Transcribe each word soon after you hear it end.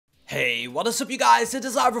Hey, what is up you guys, it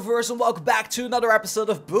is Reverse and welcome back to another episode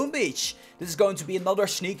of Boom Beach. This is going to be another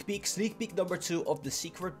sneak peek number 2 of the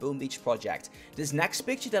secret Boom Beach project. This next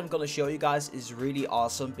picture that I'm going to show you guys is really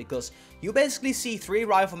awesome because you basically see 3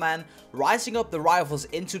 riflemen rising up the rifles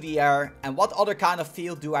into the air, and what other kind of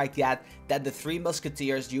feel do I get than the 3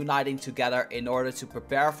 musketeers uniting together in order to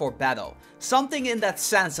prepare for battle. Something in that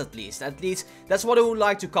sense at least that's what I would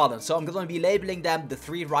like to call them. So I'm going to be labeling them the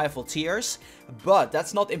 3 rifleteers, but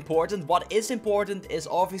that's not important. What is important is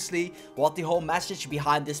obviously what the whole message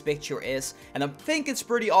behind this picture is, and I think it's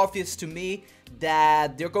pretty obvious to me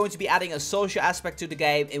that they're going to be adding a social aspect to the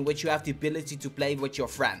game in which you have the ability to play with your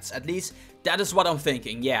friends. At least that is what I'm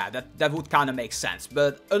thinking. Yeah, that would kind of make sense,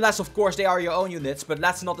 but unless of course they are your own units, but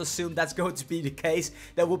let's not assume that's going to be the case.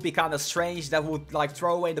 That would be kind of strange. That would like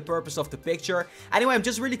throw away the purpose of the picture. Anyway, I'm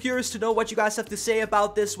just really curious to know what you guys have to say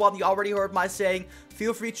about this one. You already heard my saying.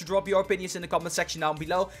 Feel free to drop your opinions in the comment section down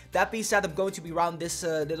below. That being said, I'm going to be rounding this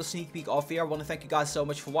little sneak peek off here. I want to thank you guys so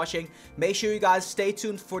much for watching. Make sure you guys stay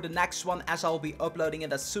tuned for the next one, as I'll be uploading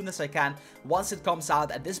it as soon as I can once it comes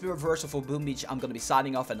out. And this will be Reversal for Boom Beach. I'm going to be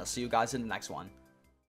signing off, and I'll see you guys in the next one.